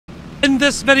In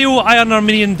this video, Iron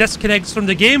Armenian disconnects from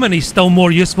the game and he's still more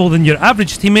useful than your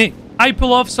average teammate. I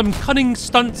pull off some cunning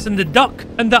stunts in the duck,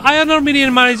 and the Iron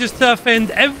Armenian manages to offend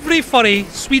every furry,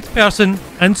 sweet person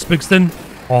in Spookston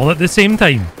all at the same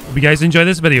time. Hope you guys enjoy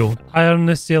this video. Iron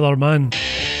the Sailor Man.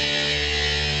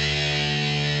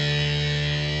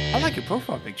 I like your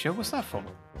profile picture. What's that from?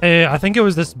 I think it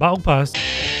was this battle pass.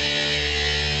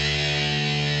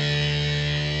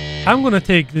 I'm gonna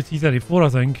take the T-34, I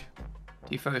think.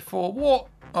 T-34? What?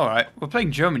 Alright, we're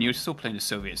playing Germany, you're still playing the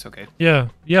Soviets, okay. Yeah,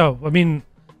 I mean,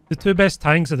 the two best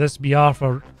tanks of this BR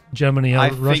for Germany are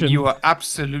Russian. I think you are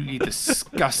absolutely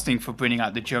disgusting for bringing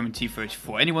out the German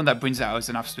T-34. Anyone that brings it out is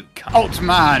an absolute cunt.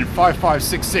 Altman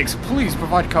 5566, please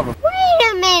provide cover. Wait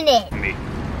a minute! Me.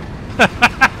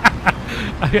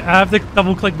 I have to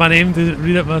double click my name to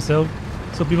read it myself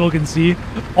so people can see.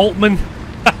 Altman.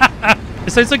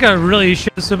 It sounds like a really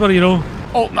shit superhero.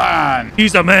 Altman!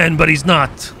 He's a man, but he's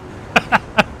not.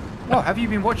 Well, have you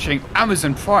been watching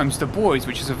Amazon Prime's The Boys,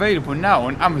 which is available now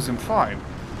on Amazon Prime?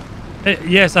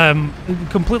 Yes, I'm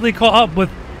completely caught up with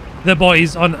The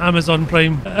Boys on Amazon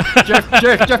Prime. Jeff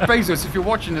Bezos, if you're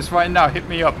watching this right now, hit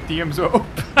me up. DMs are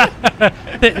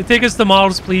open. Take us to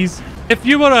Mars, please. If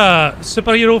you were a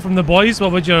superhero from The Boys,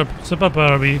 what would your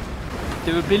superpower be?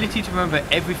 The ability to remember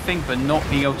everything, but not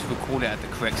being able to recall it at the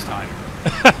correct time.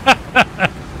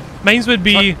 Mine would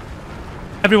be,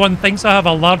 everyone thinks I have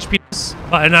a large penis,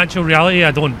 but in actual reality, I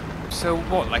don't. So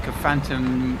what, like a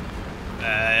phantom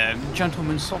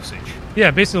gentleman sausage?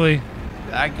 Yeah, basically.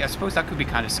 I suppose that could be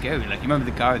kind of scary. Like, you remember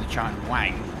the guy with the giant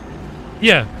wang?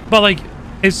 Yeah, but like,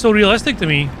 it's so realistic to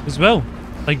me as well.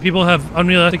 Like, people have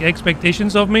unrealistic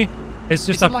expectations of me. It's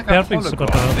just like perfect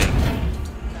superpower thing?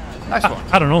 Nice one.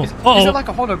 I don't know. Is it like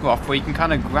a holograph where you can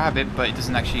kind of grab it, but it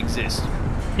doesn't actually exist?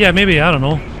 Yeah, maybe. I don't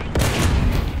know.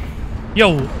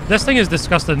 Yo, this thing is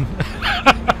disgusting.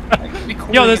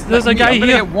 Yo, there's a guy here.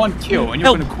 here. Get one kill, and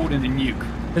you're going to call in a nuke.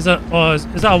 Is that a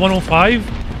 105?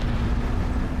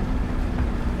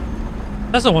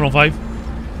 That's a 105.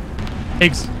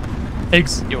 Eggs.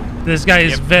 Yo. This guy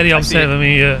is very upset with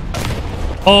me.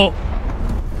 Oh,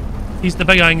 he's the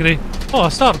big angry. Oh, a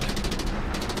Stark.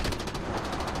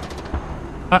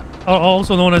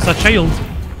 Also known as a child.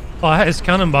 Oh, I hit his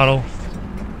cannon barrel.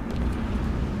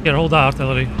 Here, hold that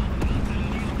artillery.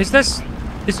 Is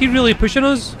he really pushing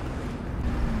us?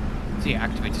 See,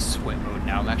 activated sweat mode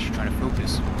now. I'm actually trying to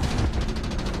focus.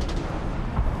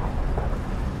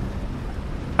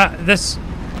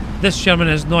 This Sherman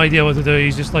has no idea what to do.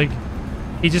 He's just like,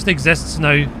 he just exists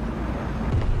now.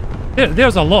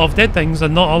 There's a lot of dead things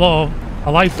and not a lot of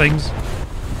alive things.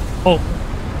 Oh,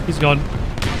 he's gone.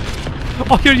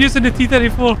 Oh, you're using the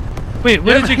T-34. Wait,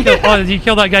 where did you kill? Oh, did you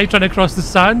kill that guy trying to cross the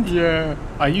sand? Yeah.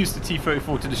 I used the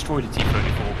T-34 to destroy the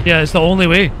T-34. Yeah, it's the only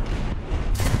way.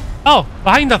 Oh,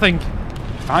 behind, I think.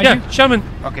 Behind you? Sherman.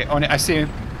 Okay, on it. I see him.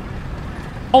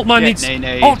 Altman needs...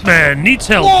 Altman needs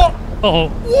help. Uh-oh.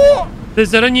 What? The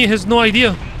Zerinyi has no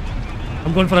idea.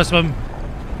 I'm going for a swim.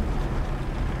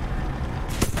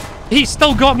 He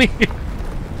still got me.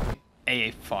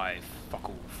 AA5. Fuck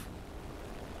off.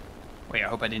 Wait, I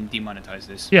hope I didn't demonetize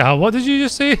this. Yeah, what did you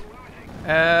just say?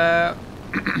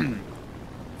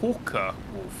 Hawker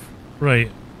wolf.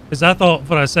 Right. Because I thought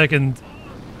for a second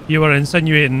you were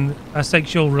insinuating a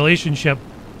sexual relationship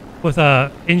with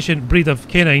a ancient breed of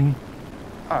canine.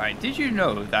 Alright, did you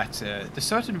know that the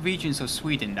certain regions of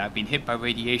Sweden that have been hit by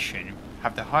radiation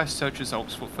have the highest search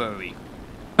results for furry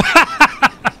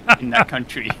in that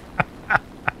country?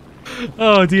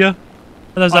 Oh dear.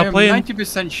 There's a plane. I'm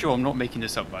 90% sure I'm not making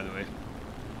this up, by the way.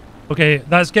 Okay,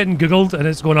 that's getting googled and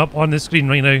it's going up on the screen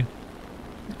right now.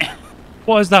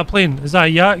 What is that plane? Is that a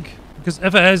yak? Because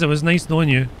if it is, it was nice knowing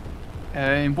you.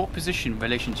 In what position in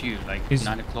relation to you? Like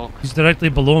 9 o'clock? He's directly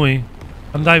below me.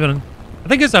 I'm diving. I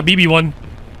think it's a BB-1.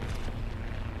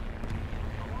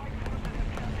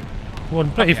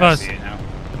 Going pretty fast. I see it now.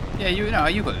 Yeah, you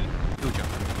got it. You'll jump.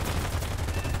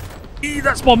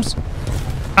 That's bombs.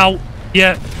 Ow.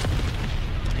 Yeah.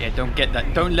 Yeah, don't get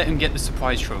that. Don't let him get the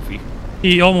surprise trophy.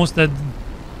 He almost did.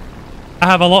 I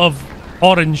have a lot of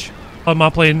orange on my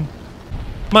plane.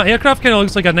 My aircraft kind of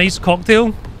looks like a nice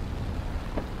cocktail.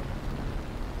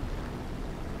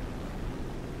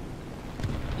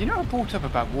 You know, I brought up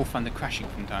about War Thunder crashing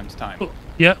from time to time. Oh,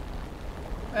 yeah.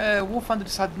 War Thunder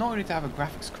decided not only to have a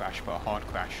graphics crash, but a hard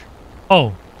crash.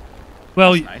 Oh.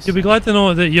 Well, nice. You'll be glad to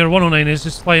know that your 109 is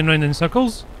just flying around in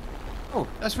circles. Oh,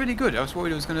 that's really good. I was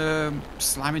worried it was going to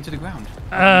slam into the ground.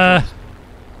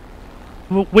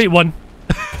 Wait one.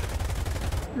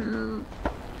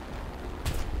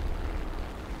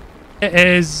 It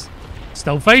is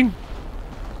still fine.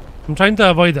 I'm trying to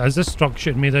avoid it as this truck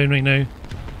shooting me down right now.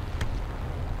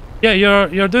 Yeah,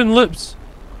 you're doing loops.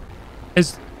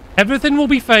 Everything will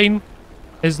be fine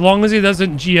as long as he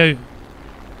doesn't G out.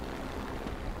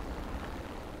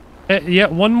 Yeah,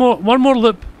 one more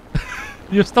loop.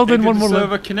 You're still doing one more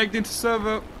loop. Connecting to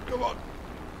server. Come on.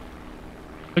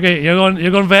 Okay,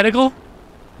 you're going vertical?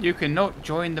 You cannot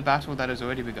join the battle that has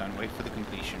already begun. Wait for the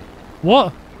completion.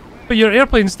 What? But your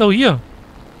airplane's still here.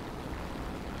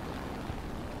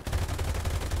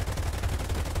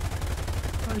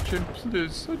 Hi Jim,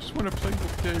 Liz. I just want to play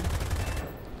this game.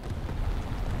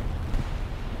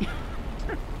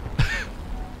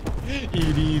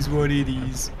 It is what it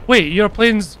is. Wait, your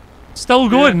plane's still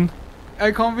going? Yeah,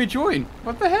 I can't rejoin.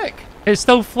 What the heck? It's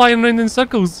still flying around in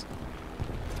circles.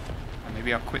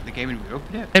 Maybe I'll quit the game and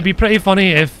reopen it. It'd be pretty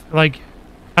funny if, like,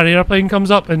 an airplane comes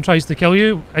up and tries to kill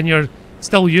you, and you're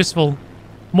still useful.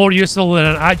 More useful than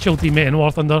an actual teammate in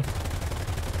War Thunder.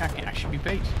 That can actually be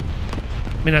bait.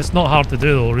 I mean, it's not hard to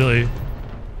do, though, really.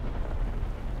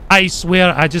 I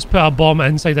swear I just put a bomb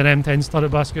inside an M10's turret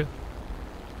basket.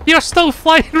 You're still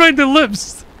flying around the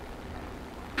loops!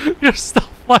 You're still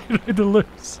flying around the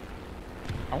loops.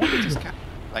 I wonder if this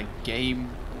like game,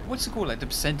 what's it called, like the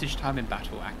percentage time in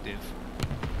battle active?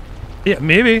 Yeah,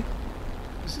 maybe.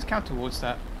 Does this count towards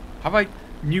that? Have I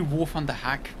new War Thunder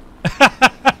hack?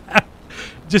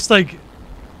 Just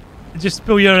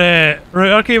pull your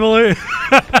router cable out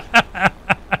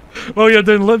while you're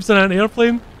doing loops in an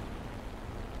airplane.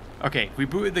 Okay,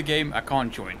 rebooted the game, I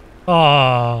can't join.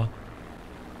 Ah,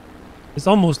 it's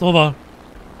almost over.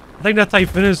 I think that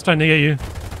Typhoon is trying to get you.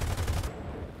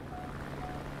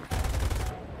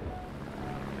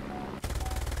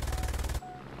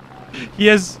 He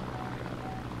is.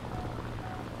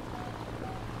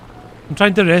 I'm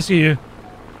trying to rescue you,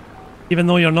 even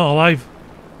though you're not alive.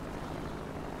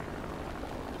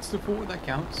 It's the forward that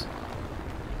counts.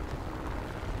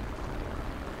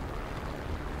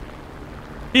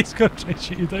 He's gonna try to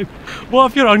shoot you down. What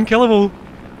if you're unkillable?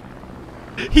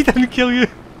 He didn't kill you.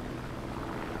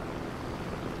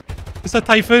 It's a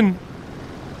Typhoon.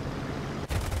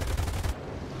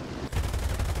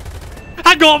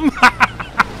 I got him!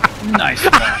 Nice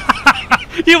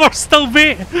one. You were still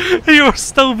bait. You were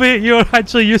still bait. You were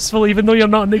actually useful even though you're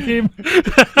not in the game.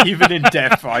 Even in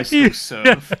death, I still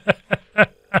serve.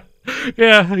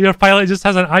 Yeah, your pilot just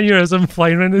has an aneurysm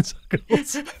flying around in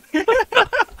circles.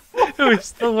 We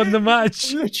still won the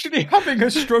match. Literally having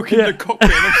a stroke in the cockpit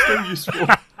and I'm still useful.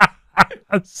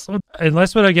 So,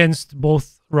 unless we're against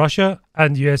both Russia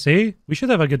and USA, we should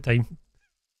have a good time.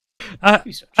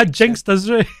 I jinxed us,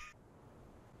 right?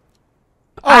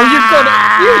 Oh, you've got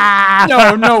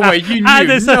it! No way, you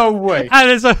knew. No way.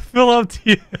 And it's a full up to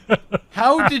you.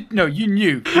 How did... No, you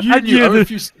knew. You knew.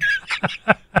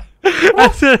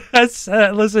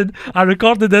 Listen, I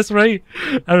recorded this, right?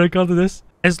 I recorded this.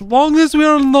 As long as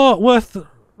we're not with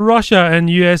Russia and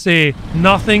USA,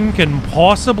 nothing can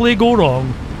possibly go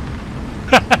wrong.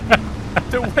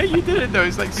 The way you did it, though,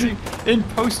 is like in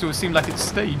post, it seemed like it's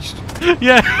staged.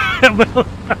 Yeah, well,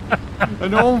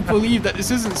 and no one believed that this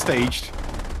isn't staged.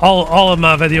 All of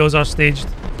my videos are staged.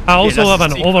 I also have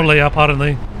an overlay,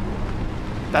 apparently.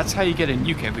 That's how you get a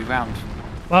nuke every round.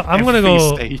 Well, I'm gonna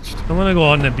go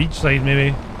on the beach side,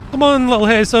 maybe. Come on, little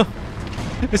Hessa.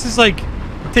 This is like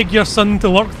take your son to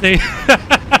work day.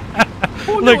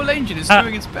 Poor little engine is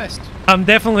doing its best. I'm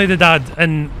definitely the dad,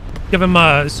 and given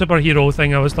my superhero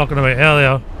thing I was talking about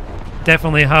earlier,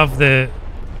 definitely have the,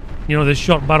 you know, the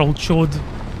short-barreled chode.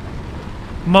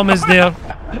 Mum is there.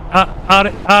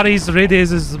 Ari's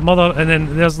Radia's mother, and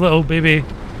then there's little baby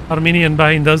Armenian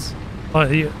behind us.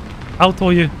 I'll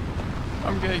tell you.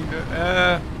 I'm getting the.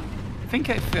 I think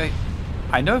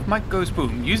I know if mic goes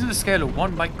boom. Using the scale of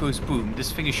 1 mic goes boom,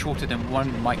 this thing is shorter than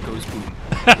 1 mic goes boom.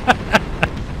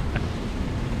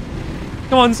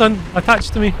 Come on, son. Attach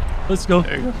to me. Let's go.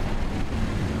 There you go.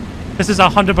 This is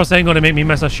 100% going to make me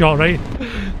miss a shot, right?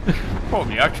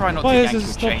 Probably. I try not to actually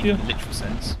change in literal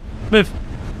sense. Move.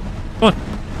 Come on.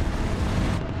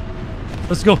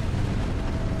 Let's go.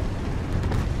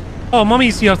 Oh,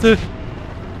 Mummy's here too.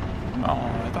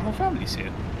 Oh, the whole family's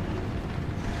here.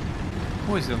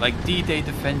 What is it, like D-Day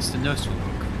Defense the nursery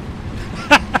book?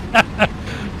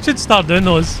 Should start doing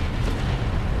those.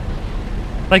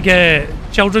 Like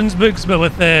children's books, but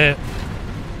with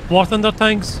War Thunder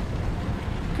tanks.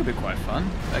 Could be quite fun.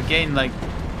 Again, like,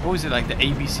 what was it, like the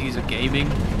ABCs of gaming?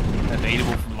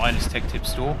 Available from Linus Tech Tip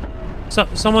Store. So,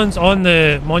 someone's on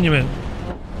the monument.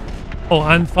 Oh,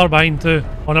 and far behind too.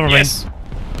 Oh, never mind.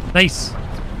 Nice.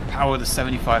 Power the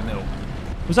 75 mil.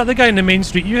 Was that the guy in the main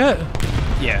street you hit?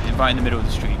 Yeah, right in the middle of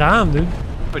the street. Damn, dude.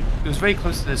 but it was very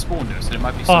close to the spawn though, so there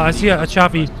might be. Oh, I see a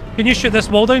chaffee. Can you shoot this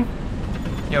wall down?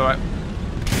 Yeah, right.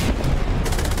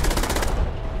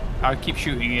 I'll keep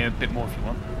shooting you a bit more if you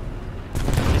want.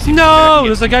 No,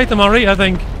 there's a guy to my right, I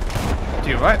think. To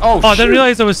your right? Oh, I didn't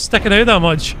realise I was sticking out that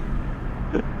much.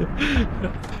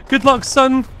 Good luck,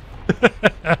 son.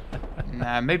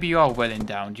 Nah, maybe you are well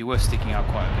endowed. You were sticking out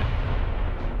quite a bit.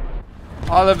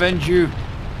 I'll avenge you.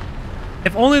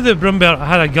 If only the Brumbear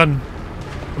had a gun.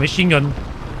 A machine gun.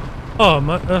 Oh,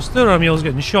 our Sturra meal's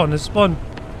getting shot in the spawn.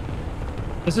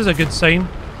 This is a good sign.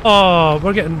 Oh,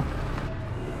 we're getting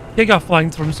giga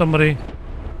flanked from somebody.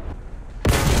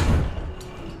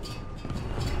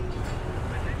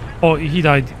 Oh, he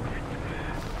died.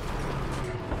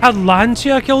 Had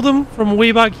Lancia killed him from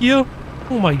way back here?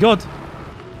 Oh my god.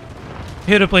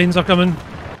 Aeroplanes are coming.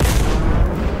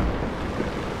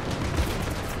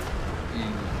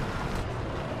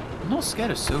 I'm not scared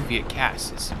of Soviet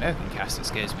cast. It's American cast that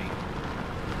scares me.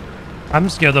 I'm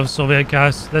scared of Soviet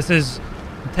cast. This is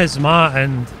Tisma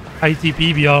and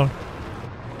ITPBR.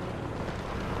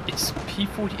 It's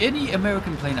P-40. Any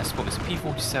American plane I spot is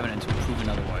P-47 until proven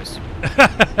otherwise.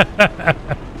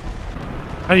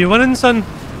 Are you winning, son?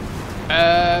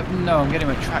 No, I'm getting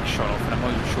my track shot off and I'm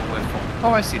not even sure where from.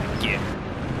 Oh, I see the gear.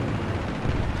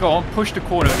 Go on, push the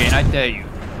corner again, I dare you.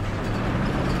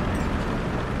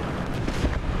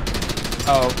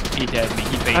 Oh, he dared me,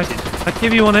 he baited. I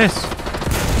give you an S.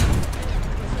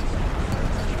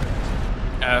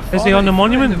 Is he on the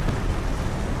monument?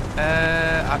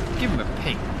 I'll give him a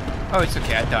ping. Oh, it's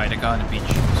okay, I died, I got on the beach.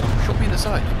 So, shot me in the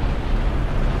side.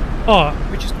 Oh,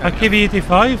 Which is a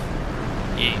KV-85?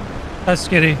 Yeah. That's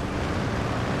scary.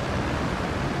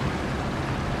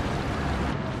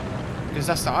 Because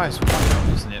that's the highest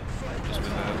one, isn't it? Just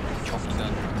with a choppy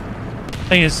gun. I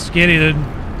think it's scary, dude.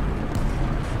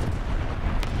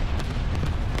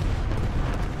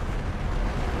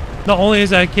 Not only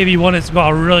is it a KV-1, it's got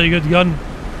a really good gun.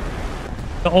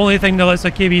 The only thing that lets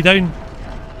a KV down.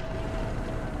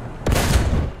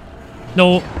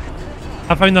 No,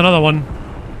 I found another one.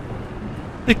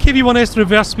 The KV-1's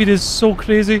reverse speed is so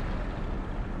crazy.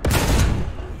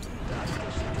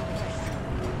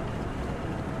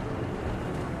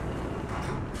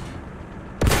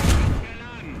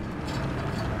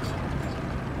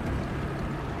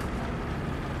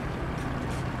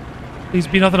 Please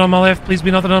be nothing on my left, please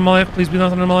be nothing on my left, please be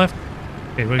nothing on my left.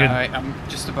 Okay, we're good. Alright, I'm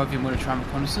just above you. I'm going to try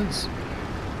reconnaissance.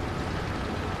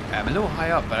 I'm a little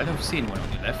high up, but I don't see anyone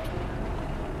on your left.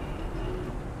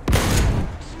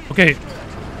 Okay,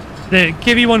 the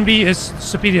KV-1B is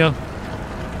superior.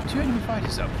 2 enemy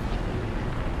fighters up.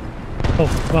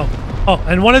 Oh, well. Oh,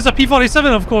 and one is a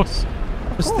P-47, of course.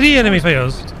 There's 3 enemy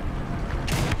fighters.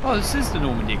 Oh, this is the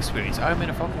Normandy experience. I'm in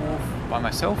a fucking war by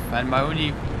myself, and my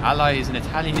only ally is an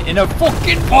Italian in a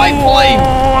fucking biplane!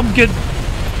 Oh, I'm good.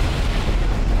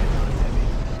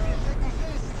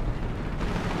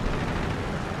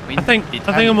 I think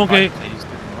I'm okay.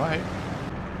 Right.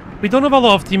 We don't have a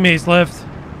lot of teammates left.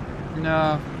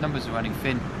 No, numbers are running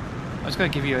thin. I was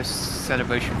going to give you a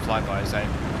celebration flyby as I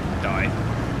die.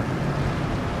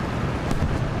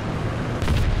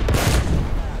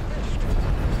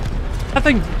 I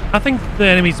think the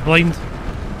enemy's blind.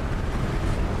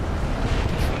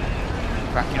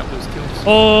 Racking up those kills.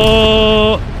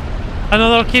 Oh,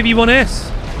 another KV-1S.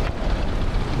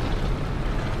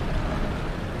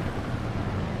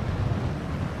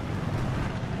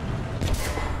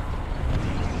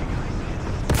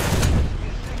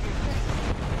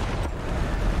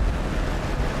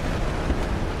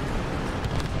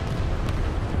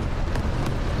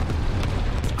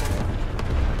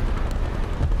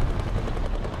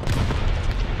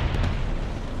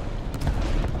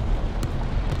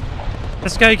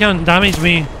 This guy can't damage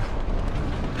me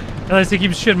unless he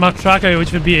keeps shooting my track out,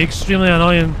 which would be extremely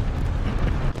annoying.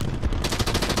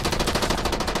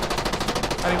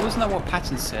 I mean, wasn't that what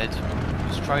Patton said?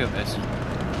 Just try your best.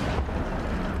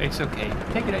 It's okay.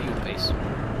 Take it at your pace.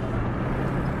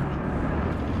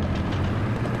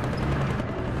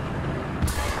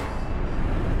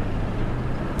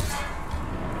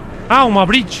 Ow, my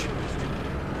breech!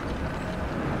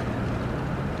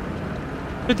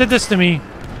 Who did this to me?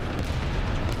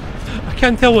 I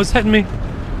can't tell what's hitting me.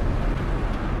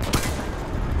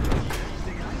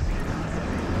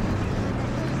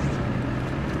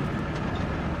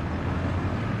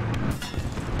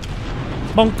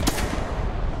 Bonk.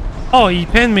 Oh, he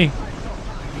pinned me.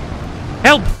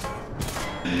 Help!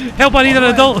 Help, I need an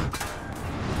adult!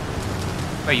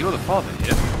 Wait, you're the father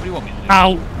here? What do you want me to do?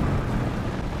 Ow!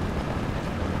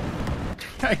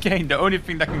 Again, the only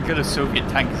thing that can kill a Soviet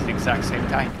tank is the exact same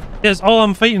tank. That's all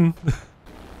I'm fighting.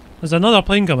 There's another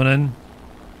plane coming in.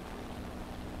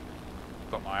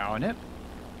 Got my eye on it.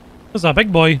 There's a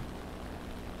big boy.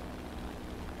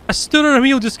 A Stooner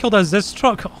Emil just killed a Ziz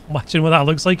truck. Oh, imagine what that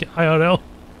looks like IRL.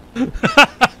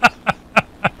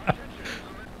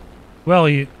 Well,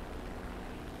 he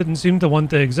didn't seem to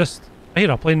want to exist. I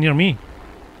hear a plane near me.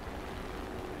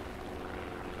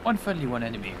 One friendly, one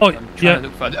enemy. Oh, I'm trying to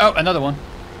look for... Oh, another one.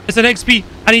 It's an XP.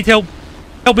 I need help.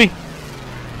 Help me.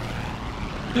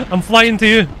 I'm flying to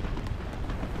you.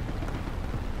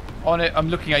 On it. I'm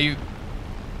looking at you.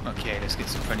 Okay, let's get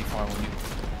some friendly fire on you.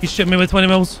 He's shooting me with 20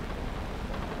 mils.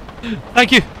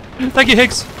 Thank you. Thank you,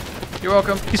 Higgs. You're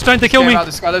welcome. He's trying to kill me. Out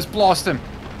this guy. Let's blast him.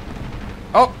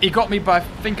 Oh, he got me, but I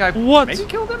think I maybe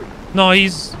killed him? No,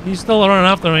 he's still running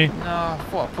after me. No, I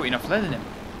thought I put enough lead in him.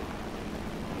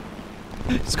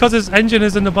 It's because his engine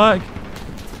is in the back.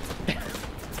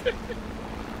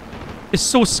 It's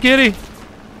so scary.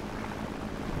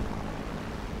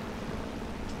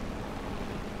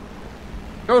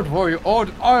 Don't worry,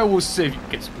 Odd. I will save you.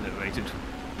 Gets obliterated.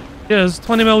 Yeah, his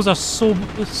 20 mils are so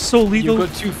lethal. You've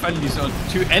got two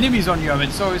enemies on you. I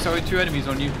mean, sorry, two enemies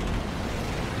on you.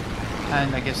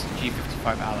 And I guess the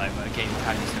G55 ally, but again,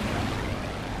 entirely similar.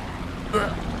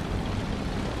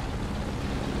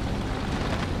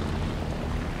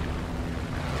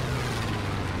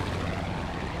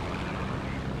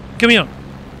 Come here.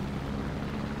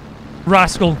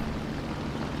 Rascal.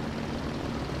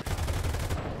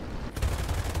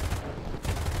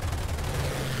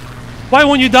 Why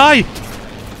won't you die?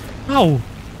 Ow.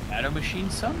 Nano machine,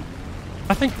 son?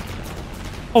 I think...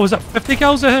 Oh, was that 50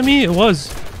 cows that hit me? It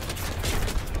was.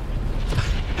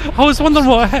 I was wondering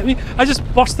what hit me. I just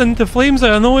burst into flames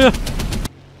out of nowhere.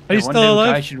 Are you still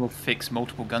alive? Gaijin will fix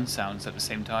multiple gun sounds at the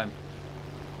same time.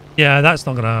 Yeah, that's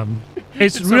not gonna happen.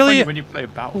 It's so really... funny when you play a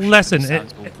battleship, listen, the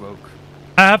sounds all broke.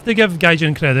 I have to give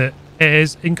Gaijin credit. It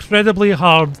is incredibly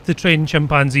hard to train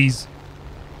chimpanzees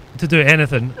to do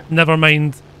anything. Never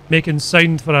mind making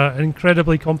sound for an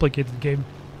incredibly complicated game.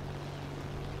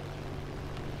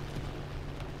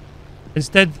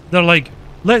 Instead, they're like,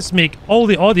 let's make all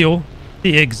the audio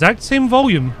the exact same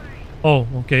volume. Oh,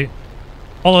 okay.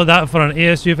 All of that for an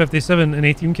ASU-57 and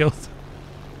 18 kills.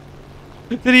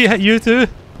 Did he hit you too?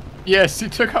 Yes, he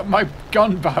took up my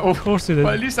gun barrel. Of course he did.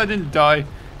 But at least I didn't die.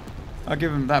 I'll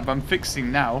give him that, but I'm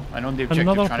fixing now, and on the objective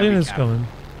Another trying to plane recap. is coming.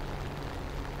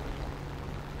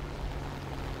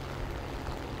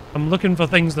 I'm looking for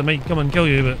things that might come and kill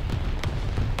you, but...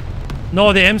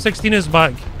 No, the M16 is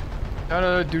back.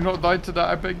 No, do not die to that,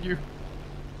 I beg you.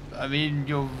 I mean,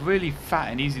 you're really fat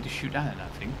and easy to shoot down at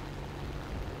that thing.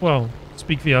 Well,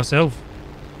 speak for yourself.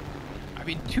 I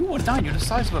mean, 219, you're the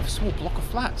size of a small block of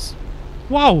flats.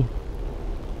 Wow!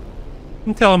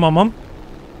 I'm telling my mum.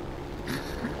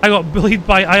 I got bullied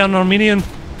by Iron Armenian.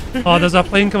 Oh, there's a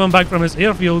plane coming back from his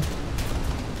airfield.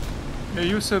 Yeah,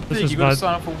 you're so big, you gotta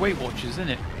sign up for Weight Watchers, isn't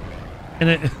it? In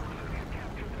it.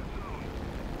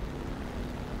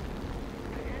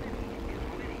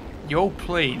 Your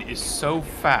plane is so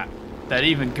fat that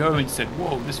even Goen said,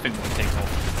 whoa, this thing will take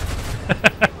off.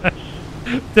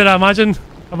 Did I imagine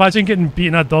getting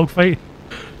beaten in a dogfight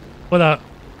with a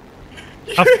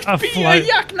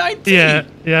Yak 19! Yeah,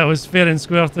 it was fair and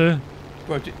square too.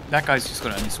 Bro, that guy's just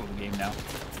gonna uninstall the game now.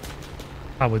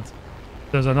 I would.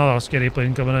 There's another scary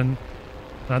plane coming in.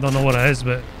 I don't know what it is,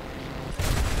 but...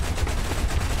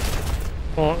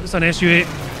 Oh, it's an SU-8.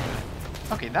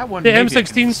 Okay, that one... The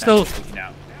M16's still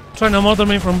trying to murder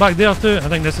me from back there too. I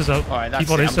think this is a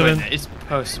T-47. It's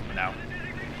personal now.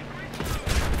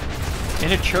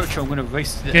 In a church, I'm gonna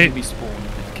race to the enemy spawn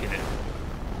and kill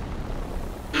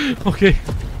it. Okay.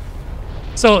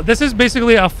 So, this is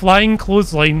basically a flying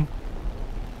clothesline.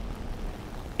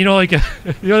 You know, like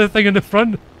the other thing in the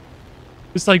front?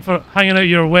 It's like for hanging out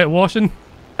your wet washing.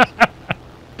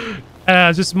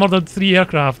 I just murdered 3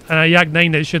 aircraft and a Yak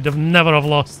 9 that should have never have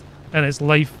lost in its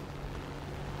life.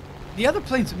 The other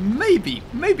planes, maybe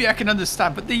I can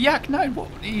understand, but the Yak 9, what?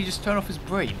 You just turn off his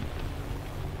brain?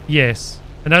 Yes.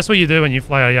 And that's what you do when you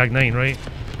fly a Yak 9, right?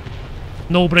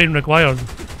 No brain required.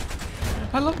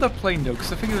 I love that plane though,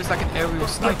 because I think it was like an aerial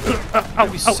sniper. It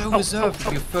would be so reserved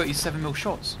for your 37mm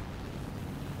shots.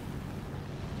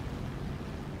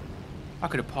 I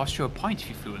could have passed you a pint if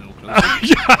you flew a little closer.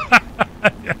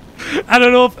 Yeah. I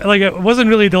don't know if, like, it wasn't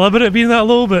really deliberate being that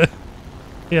low, but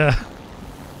yeah.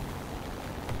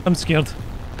 I'm scared.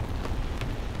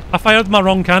 I fired my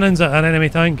wrong cannons at an enemy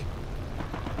tank.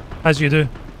 As you do.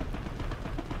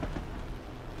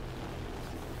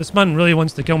 This man really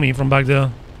wants to kill me from back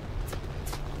there.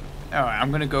 Alright,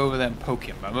 I'm gonna go over there and poke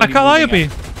him. I can't lie,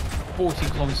 40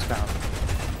 kilometers per hour.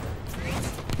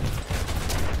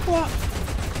 What?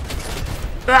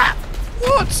 Ah!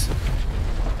 What?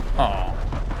 Oh.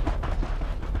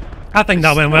 I think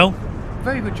that went well.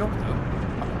 Very good job,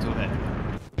 though. Up until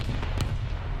then.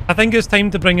 I think it's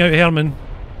time to bring out Herman.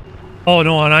 Oh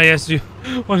no, an ISU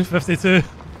 152.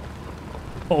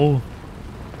 Uh-oh.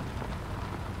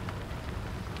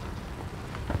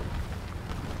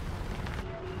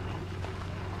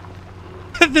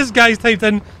 This guy's typed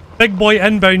in big boy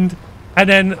inbound, and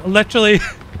then literally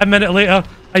a minute later,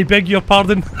 I beg your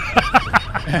pardon.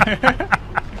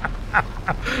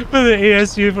 With the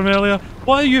ASU from earlier.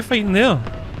 What are you fighting there?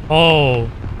 Oh.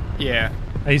 Yeah.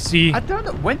 I see. I don't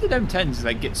know. When did M10s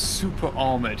like get super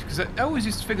armored? Because I always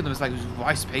used to figure them as like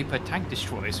rice paper tank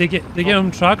destroyers. They get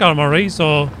them track armor, right?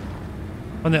 So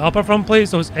on the upper front plate,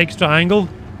 so it's extra angle.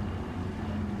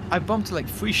 I bumped like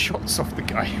 3 shots off the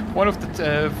guy. 1 off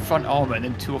the front armor and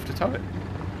then 2 off the turret.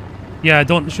 Yeah,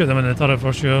 don't shoot them in the turret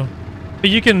for sure. But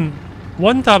you can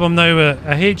one tap them now with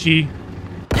a HE.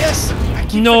 Yes! I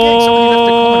keep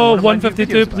No!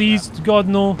 152, please. God,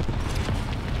 no.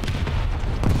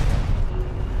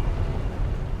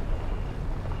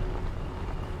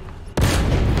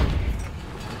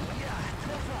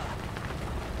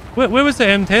 Where was the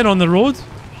M10 on the road?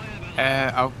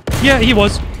 Yeah, he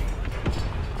was.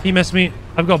 He missed me.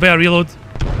 I've got a better reload.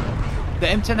 The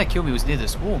M10 that killed me was near the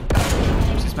swarm.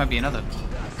 So this might be another.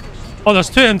 Oh,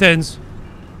 there's 2 M10s.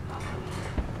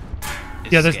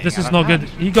 Yeah, this is not good.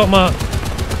 He got my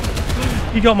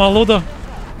loader.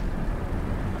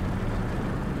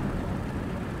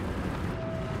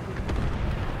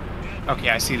 Okay,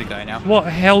 I see the guy now. What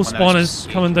hell spawn is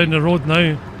coming down the road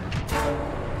now?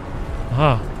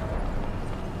 Aha.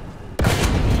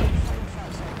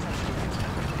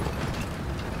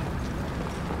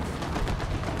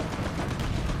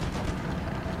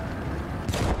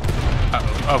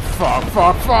 Oh,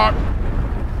 fuck.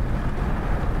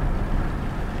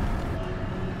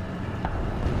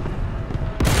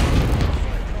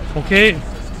 Okay.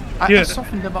 I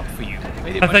softened them up for you.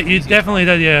 I think you definitely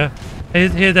did, yeah.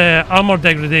 He had armor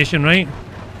degradation, right?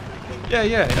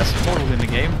 Yeah, that's modeled in the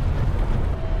game.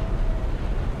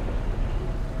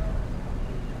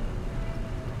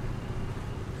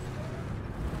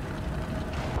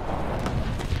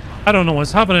 I don't know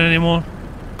what's happening anymore.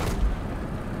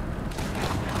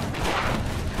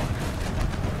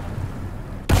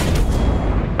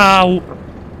 Ow.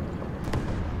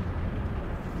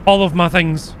 All of my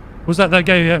things. Was that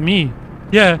guy who hit me?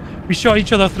 Yeah, we shot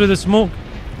each other through the smoke.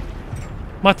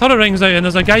 My turret rings out and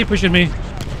there's a guy pushing me.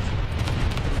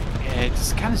 Yeah,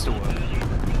 does the canister work?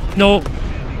 No.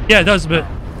 Yeah, it does, but...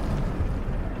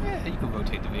 Yeah, you can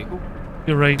rotate the vehicle.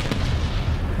 You're right.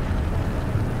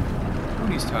 Who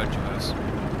needs turret traverse?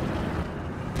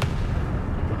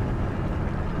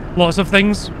 Lots of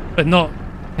things, but not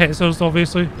hexers,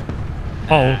 obviously.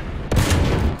 Uh oh.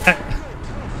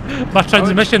 My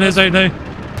transmission is out now.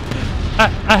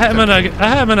 I hit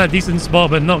him in a decent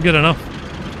spot, but not good enough.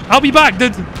 I'll be back,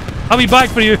 dude. I'll be back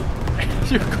for you.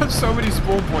 You've got so many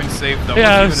spawn points saved up.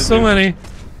 Yeah, so many.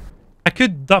 I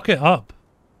could duck it up,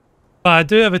 but I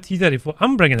do have a T-34.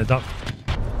 I'm bringing a duck.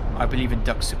 I believe in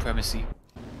duck supremacy.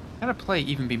 Can a player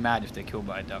even be mad if they're killed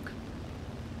by a duck?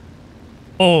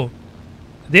 Oh,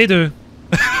 they do.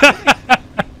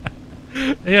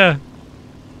 Yeah.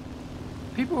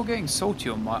 People were getting salty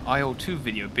on my IL-2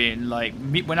 video, being like,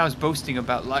 when I was boasting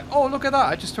about like, oh look at that,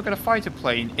 I just took out a fighter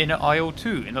plane in an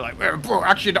IL-2, and they're like, well, bro,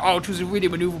 actually the IL-2 is a really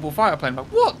maneuverable fighter plane. I'm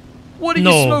like, what? What are you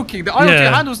smoking? The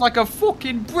IL-2 handles like a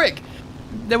fucking brick.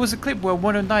 There was a clip where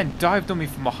 109 dived on me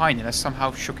from behind, and I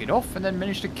somehow shook it off, and then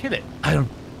managed to kill it. I don't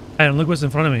look what's in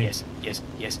front of me. Yes. You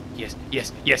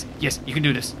can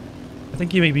do this. I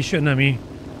think he might be shooting at me.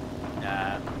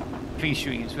 Nah, I think he's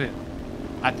shooting his rear.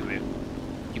 At the rear.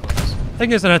 You got this. I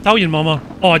think it's an Italian mama.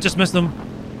 Oh, I just missed him.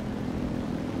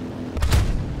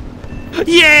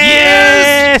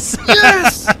 Yes!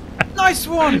 Yes! Nice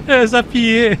one! There's a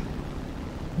PA.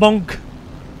 Bonk.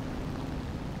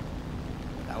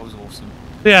 That was awesome.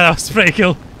 Yeah, that was pretty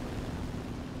cool.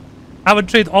 I would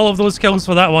trade all of those kills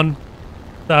for that one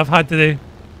that I've had today.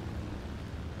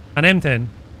 An M10.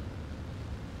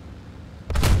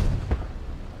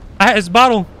 I hit his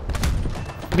barrel.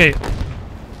 Okay.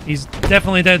 He's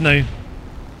definitely dead now.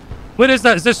 Where is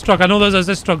that? Is this truck? I know there's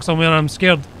this truck somewhere and I'm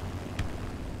scared.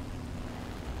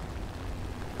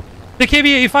 The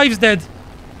KV-85's dead.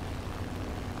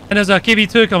 And there's a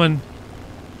KV-2 coming.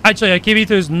 Actually, a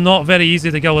KV-2 is not very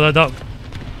easy to kill with a duck.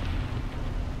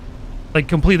 Like,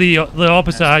 completely the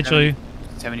opposite, actually.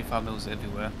 75 mils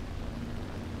everywhere.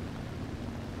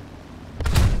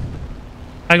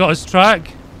 I got his track.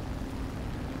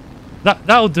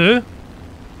 That'll do.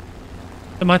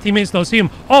 Did my teammates not see him?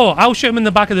 Oh, I'll shoot him in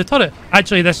the back of the turret.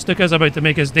 Actually, this Stuka's about to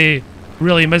make his day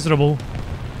really miserable.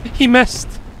 He missed.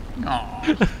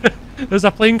 There's a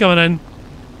plane coming in.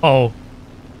 Oh.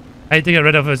 I need to get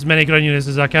rid of as many ground units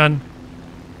as I can.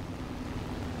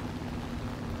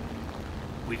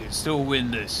 We can still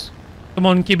win this. Come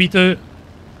on, KB2.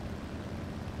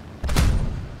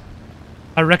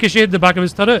 I ricocheted the back of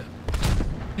his turret.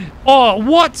 Oh,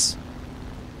 what?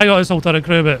 I got his whole turret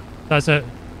crew, but that's it.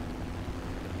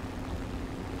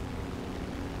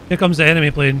 Here comes the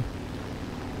enemy plane.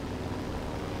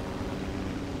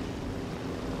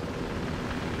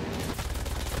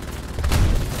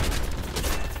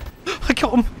 I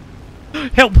got him.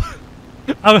 Help.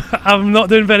 I'm not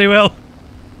doing very well.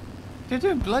 You're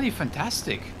doing bloody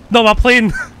fantastic. Not my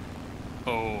plane.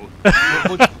 Oh.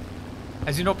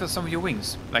 Has he knocked out some of your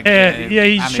wings? Like, yeah,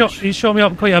 he shot me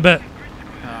up quite a bit.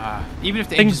 Even if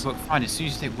the engines work fine, as soon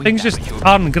as you take wing things damage, just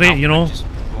aren't great, you know. Just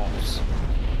drops.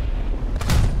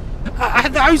 I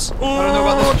had the house. Oh, I don't know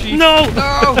about this, Chief. No.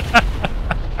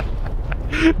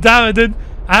 Damn it, dude.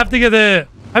 I have to get the...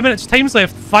 How many times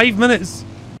left? 5 minutes.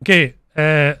 Okay,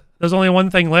 there's only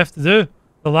one thing left to do.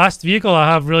 The last vehicle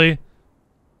I have, really.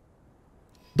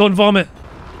 Don't vomit.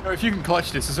 No, if you can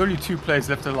clutch this, there's only 2 players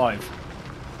left alive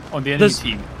on the enemy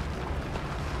team.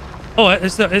 Oh,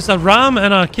 it's a Ram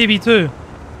and a KB2.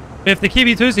 If the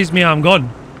KB2 sees me, I'm gone.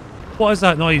 What is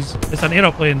that noise? It's an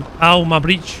aeroplane. Ow, my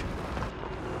breech.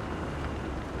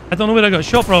 I don't know where I got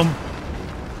shot from.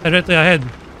 Directly ahead.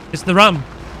 It's the Ram.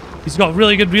 He's got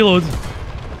really good reload.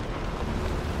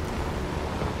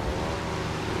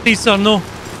 Please, sir, no.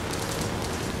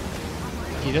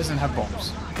 He doesn't have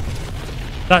bombs.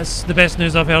 That's the best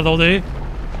news I've heard all day.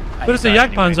 Where's the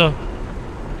Jagdpanzer?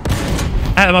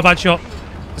 I had my bad shot.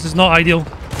 This is not ideal.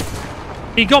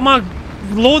 He got my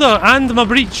loader and my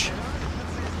breach.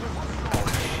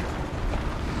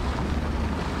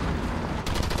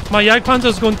 My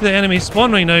Jagdpanzer's going to the enemy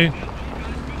spawn right now.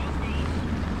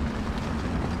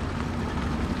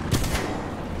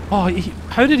 Oh,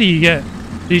 how did he get?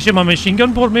 Did he shoot my machine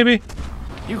gun port, maybe?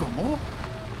 You got more?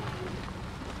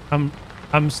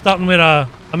 I'm starting where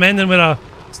I'm ending where I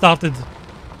started.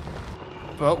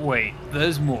 But wait,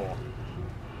 there's more.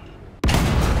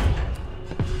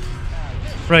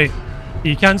 Right,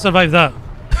 you can't survive that.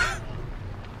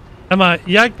 And my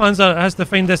Jagdpanzer has to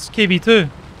find this KB2.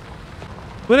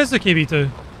 Where is the KB2?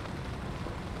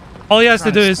 All he has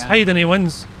to do is hide and he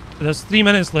wins. There's 3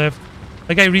 minutes left.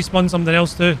 The guy respawned something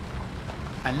else too.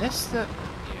 Unless the...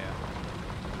 Yeah.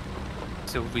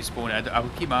 Still respawn. I will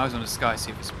keep my eyes on the sky,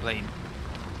 see if it's a plane.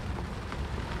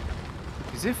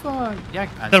 Because if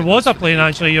Jagdpanzer... There was a plane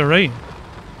actually, you're right.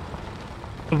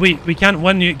 But we can't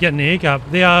win getting the A-cap.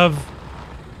 They have...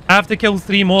 I have to kill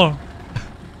 3 more.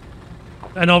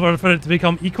 In order for it to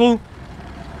become equal.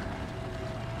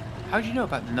 How do you know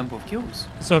about the number of kills?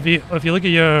 So if you look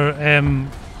at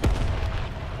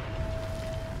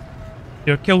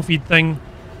your kill feed thing,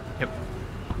 yep,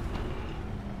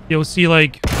 you'll see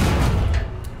like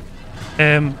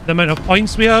the amount of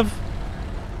points we have.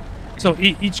 So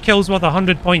each kill's worth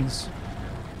 100 points.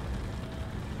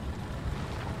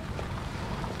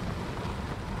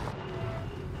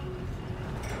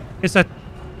 It's a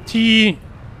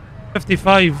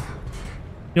T-55. You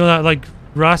know that like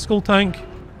rascal tank?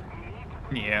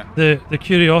 Yeah. The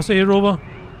Curiosity rover.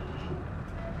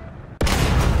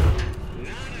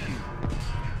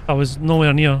 I was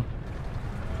nowhere near.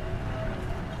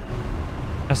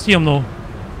 I see him though.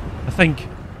 I think.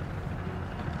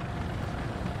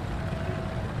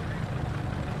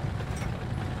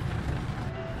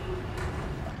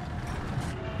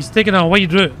 He's taking a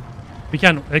wide route.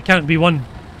 It can't be won.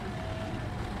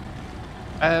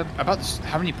 About this,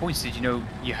 how many points did you know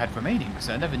you had remaining? Because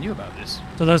I never knew about this.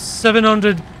 So there's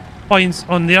 700 points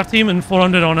on their team and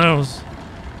 400 on ours.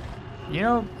 You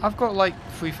know, I've got like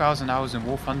 3,000 hours in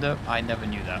War Thunder. I never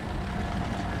knew that.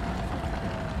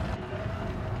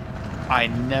 I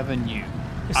never knew.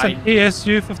 It's an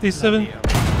ASU-57.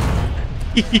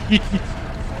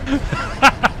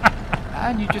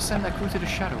 And you just send that crew to the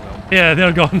Shadow Realm. Yeah,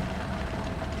 they're gone.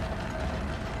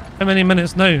 How many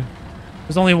minutes now?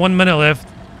 There's only 1 minute left.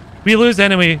 We lose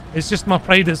anyway. It's just my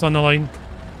pride that's on the line.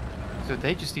 So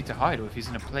they just need to hide, or if he's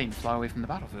in a plane, fly away from the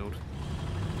battlefield.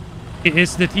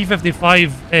 It's the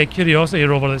T-55 Curiosity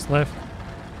rover that's left.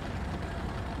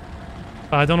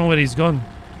 But I don't know where he's gone.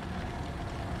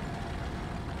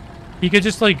 He could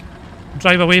just like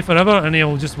drive away forever and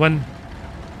he'll just win.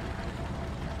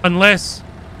 Unless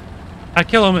I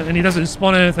kill him and he doesn't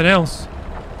spawn anything else.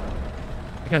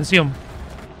 I can't see him.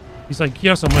 He's like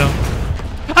here somewhere.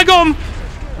 I got him!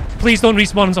 Please don't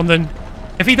respawn something.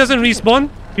 If he doesn't respawn,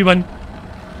 we win.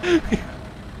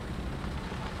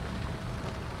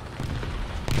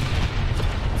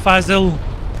 Fazil.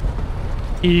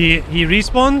 He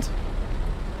respawned?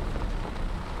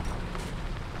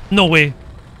 No way.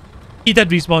 He did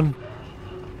respawn.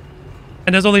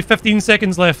 And there's only 15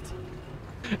 seconds left.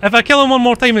 If I kill him one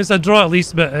more time, it's a draw at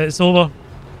least, but it's over.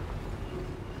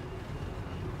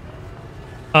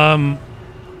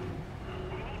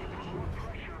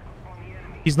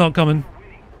 He's not coming.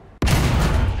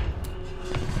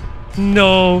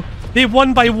 No. They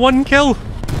won by 1 kill.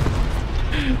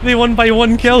 They won by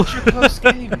 1 kill. Close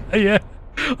game. Yeah.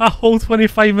 A whole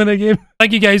 25-minute game.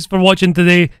 Thank you guys for watching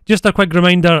today. Just a quick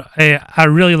reminder, I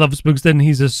really love Spookston.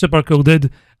 He's a super cool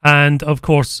dude. And of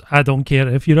course, I don't care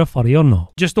if you're a furry or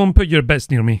not. Just don't put your bits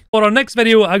near me. For our next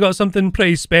video, I got something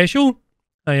pretty special.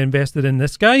 I invested in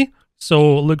this guy.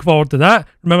 So look forward to that.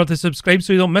 Remember to subscribe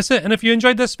so you don't miss it. And if you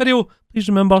enjoyed this video, please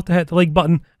remember to hit the like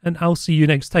button. And I'll see you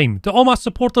next time. To all my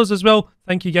supporters as well,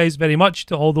 thank you guys very much.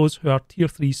 To all those who are tier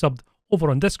 3 subbed over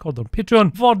on Discord or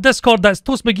Patreon. For Discord, that's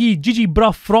Toast McGee, Gigi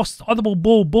Bruff, Frost,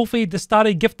 OddBawZ, Bofei,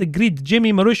 Destari, Gifted Greed,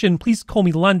 Jamie Marushin, Please Call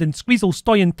Me Landon, Squeezle,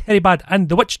 Stoyan, Terrybad, and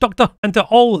The Witch Doctor. And to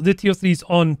all the tier 3s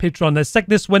on Patreon, that's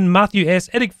Sickness Win, Matthew S,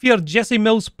 Eric Fear, Jesse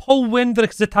Mills, Paul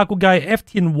Wendricks, The Taco Guy,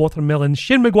 FT and Watermelon,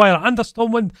 Shane McGuire, Anders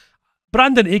Stormwind,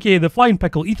 Brandon aka The Flying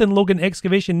Pickle, Ethan Logan,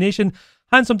 Excavation Nation,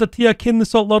 Handsome Tatia, Kane the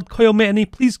Salt Lord, Coil Metany,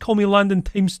 Please Call Me Landon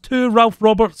 ×2, Ralph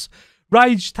Roberts,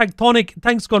 Raj, Tectonic,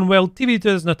 Thanks Gone Well,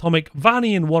 TV2 Atomic,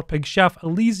 Vanny and Warpig, Shaft,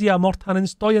 Elysia, Mortanen,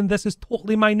 Stoyan, This Is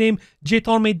Totally My Name, J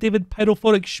Torme, David,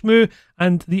 Pyrophoric, Shmoo,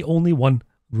 and the only one,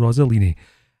 Rosalini.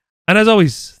 And as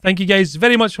always, thank you guys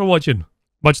very much for watching.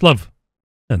 Much love,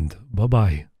 and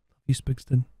bye-bye. Love you,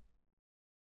 Spookston.